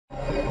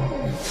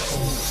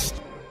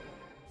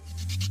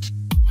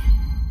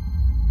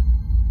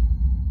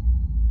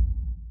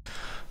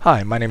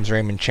Hi, my name is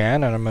Raymond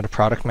Chan and I'm a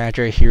product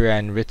manager here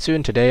at Anritsu,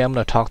 and today I'm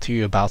going to talk to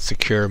you about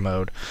secure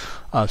mode.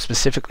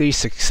 Specifically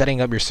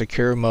setting up your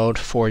secure mode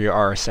for your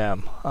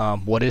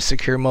RSM. What is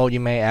secure mode,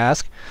 you may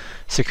ask?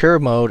 Secure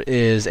mode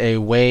is a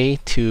way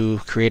to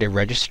create a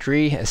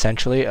registry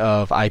essentially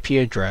of IP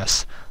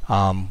address,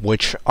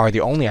 which are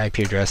the only IP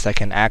address that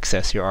can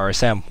access your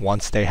RSM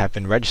once they have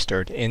been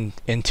registered into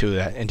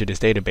this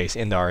database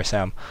in the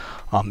RSM.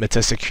 It's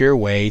a secure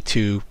way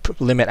to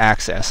limit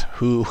access,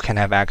 who can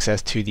have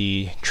access to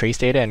the trace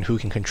data and who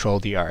can control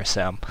the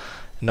RSM.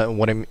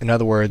 In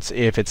other words,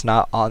 if it's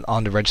not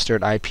on the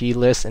registered IP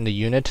list in the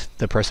unit,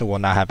 the person will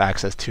not have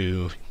access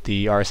to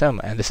the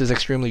RSM. And this is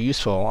extremely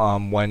useful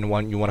when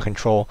you want to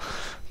control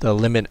the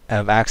limit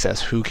of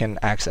access, who can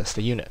access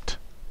the unit.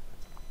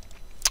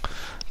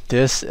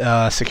 This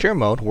secure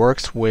mode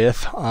works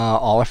with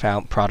all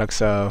our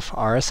products of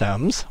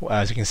RSMs.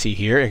 As you can see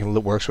here, it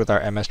works with our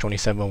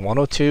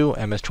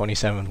MS-27102,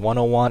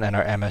 MS-27101, and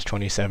our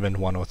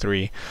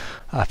MS-27103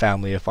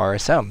 family of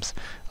RSMs.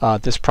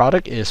 This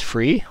product is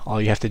free.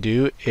 All you have to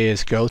do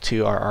is go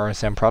to our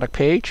RSM product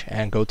page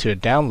and go to the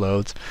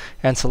downloads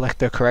and select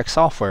the correct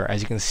software.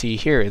 As you can see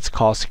here, it's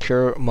called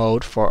Secure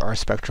Mode for our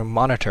Spectrum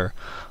Monitor.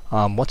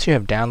 Once you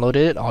have downloaded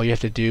it, all you have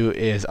to do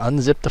is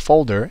unzip the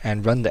folder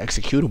and run the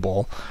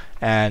executable,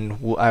 and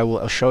I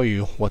will show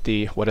you what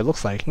it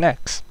looks like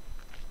next.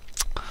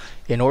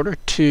 In order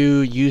to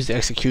use the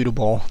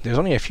executable, there's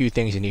only a few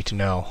things you need to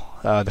know.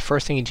 The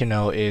first thing you need to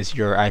know is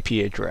your IP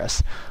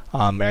address.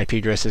 IP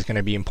address is going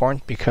to be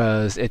important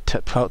because it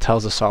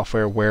tells the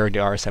software where the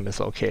RSM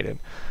is located.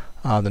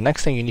 The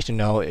next thing you need to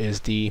know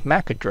is the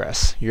MAC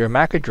address. Your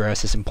MAC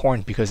address is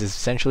important because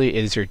essentially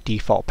it is your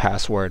default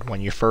password when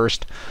you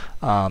first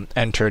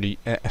enter the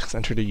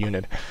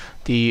unit.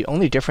 The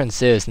only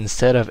difference is,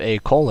 instead of a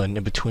colon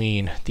in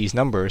between these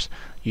numbers,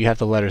 you have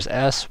the letters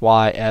S,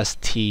 Y, S,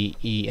 T,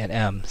 E, and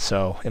M.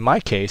 So in my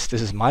case,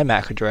 this is my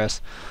MAC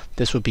address.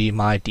 This would be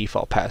my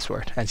default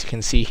password. As you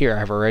can see here,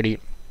 I've already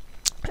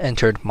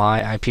entered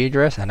my IP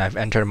address and I've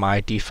entered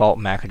my default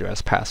MAC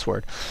address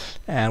password.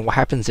 And what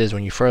happens is,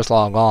 when you first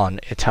log on,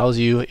 it tells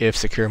you if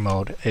secure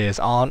mode is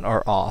on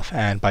or off,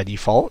 and by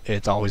default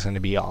it's always going to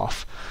be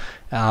off.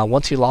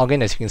 Once you log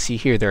in, as you can see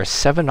here, there are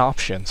 7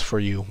 options for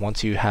you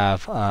once you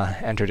have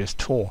entered this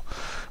tool.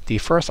 The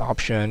first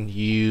option,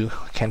 you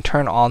can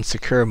turn on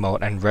secure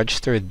mode and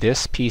register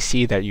this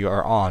PC that you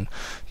are on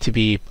to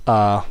be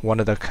one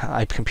of the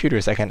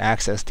computers that can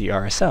access the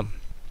RSM.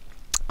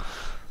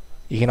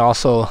 You can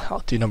also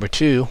do number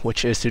 2,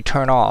 which is to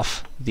turn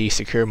off the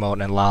secure mode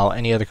and allow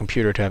any other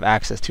computer to have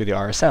access to the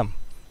RSM.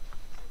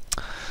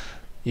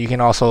 You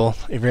can also,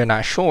 if you're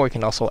not sure, you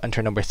can also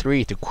enter number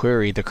 3 to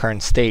query the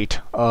current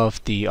state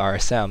of the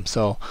RSM.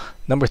 So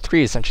number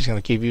 3 is essentially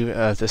going to give you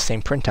the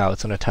same printout.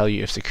 It's going to tell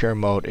you if secure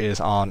mode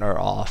is on or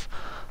off.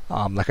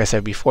 Like I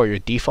said before, your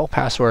default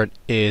password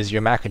is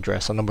your MAC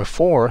address. So number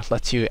 4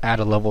 lets you add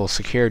a level of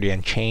security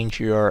and change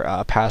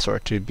your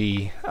password to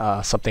be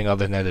something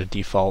other than the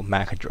default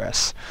MAC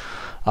address.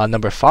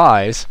 Number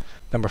 5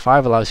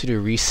 allows you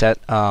to reset,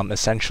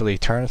 essentially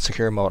turn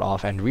secure mode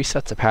off and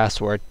reset the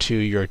password to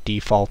your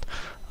default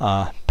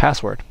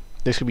password.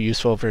 This could be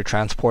useful if you're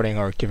transporting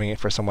or giving it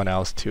for someone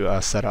else to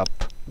set up.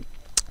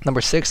 Number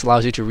 6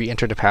 allows you to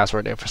re-enter the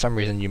password if for some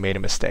reason you made a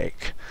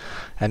mistake.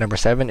 And number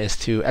 7 is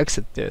to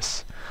exit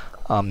this.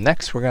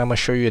 Next, we're going to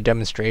show you a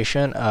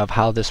demonstration of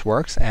how this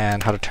works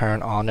and how to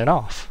turn on and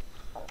off.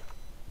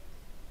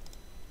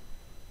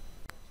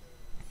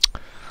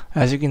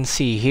 As you can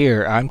see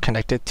here, I'm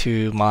connected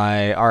to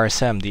my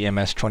RSM, the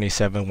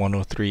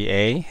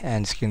MS-27103A,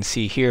 and as you can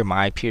see here,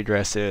 my IP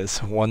address is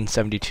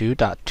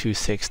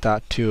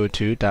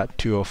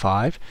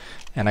 172.26.202.205,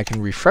 and I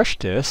can refresh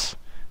this,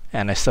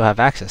 and I still have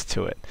access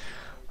to it.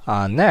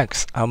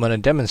 Next, I'm going to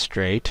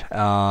demonstrate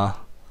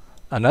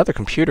another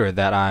computer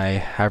that I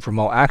have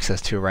remote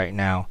access to right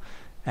now,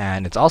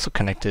 and it's also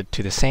connected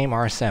to the same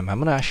RSM. I'm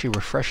going to actually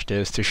refresh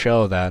this to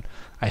show that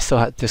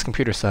this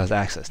computer still has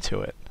access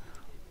to it.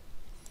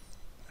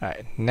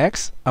 Alright,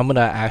 next I'm going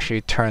to actually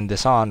turn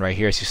this on right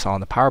here, as you saw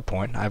in the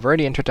PowerPoint. I've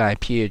already entered the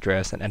IP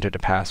address and entered the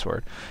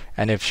password,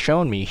 and it's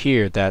shown me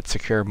here that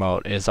secure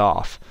mode is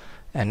off.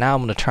 And now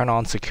I'm going to turn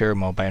on secure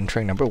mode by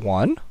entering number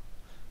 1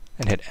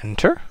 and hit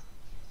enter.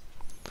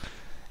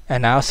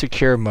 And now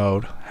secure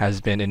mode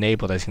has been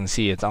enabled. As you can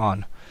see, it's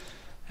on.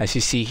 As you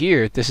see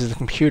here, this is the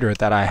computer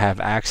that I have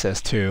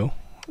access to,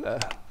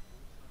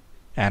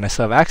 and I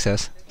still have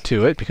access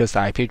to it because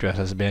the IP address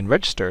has been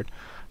registered.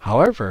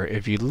 However,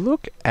 if you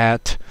look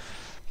at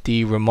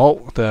the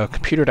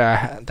computer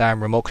that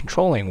I'm remote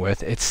controlling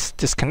with, it's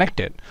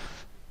disconnected.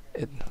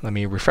 Let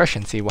me refresh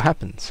and see what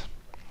happens.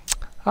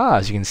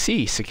 As you can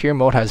see, secure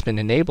mode has been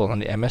enabled on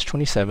the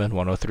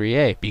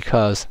MS-27103A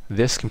because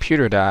this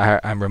computer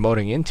that I'm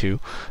remoting into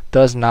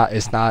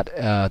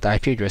the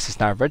IP address is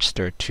not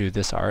registered to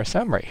this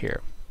RSM right here.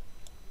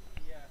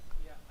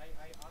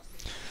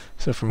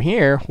 So from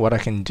here, what I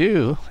can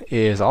do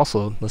is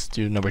also, let's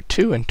do number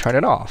 2 and turn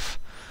it off.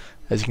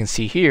 As you can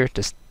see here,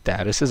 the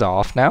status is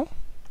off now.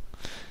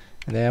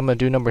 And then I'm going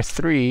to do number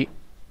 3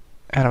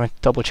 and I'm going to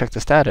double check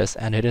the status,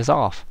 and it is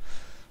off.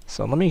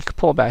 So let me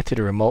pull back to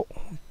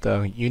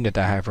the unit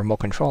that I have remote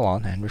control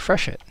on, and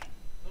refresh it.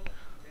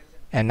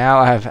 And now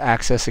I have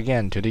access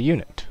again to the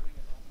unit.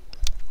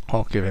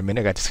 I'll give it a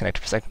minute, I got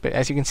disconnected for a second, but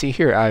as you can see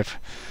here, I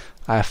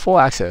have full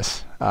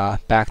access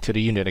back to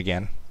the unit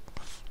again.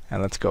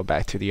 And let's go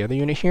back to the other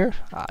unit here.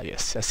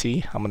 Yes, I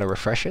see. I'm going to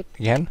refresh it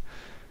again,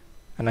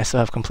 and I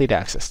still have complete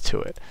access to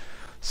it.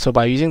 So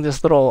by using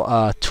this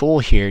little tool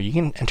here, you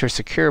can enter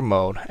secure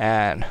mode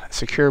and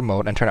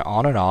turn it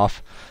on and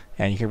off,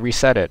 and you can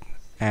reset it,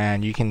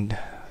 and you can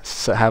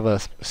have a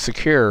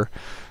secure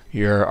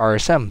your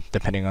RSM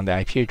depending on the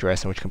IP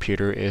address and which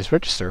computer is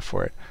registered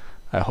for it.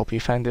 I hope you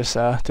find this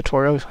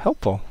tutorial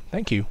helpful.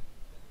 Thank you.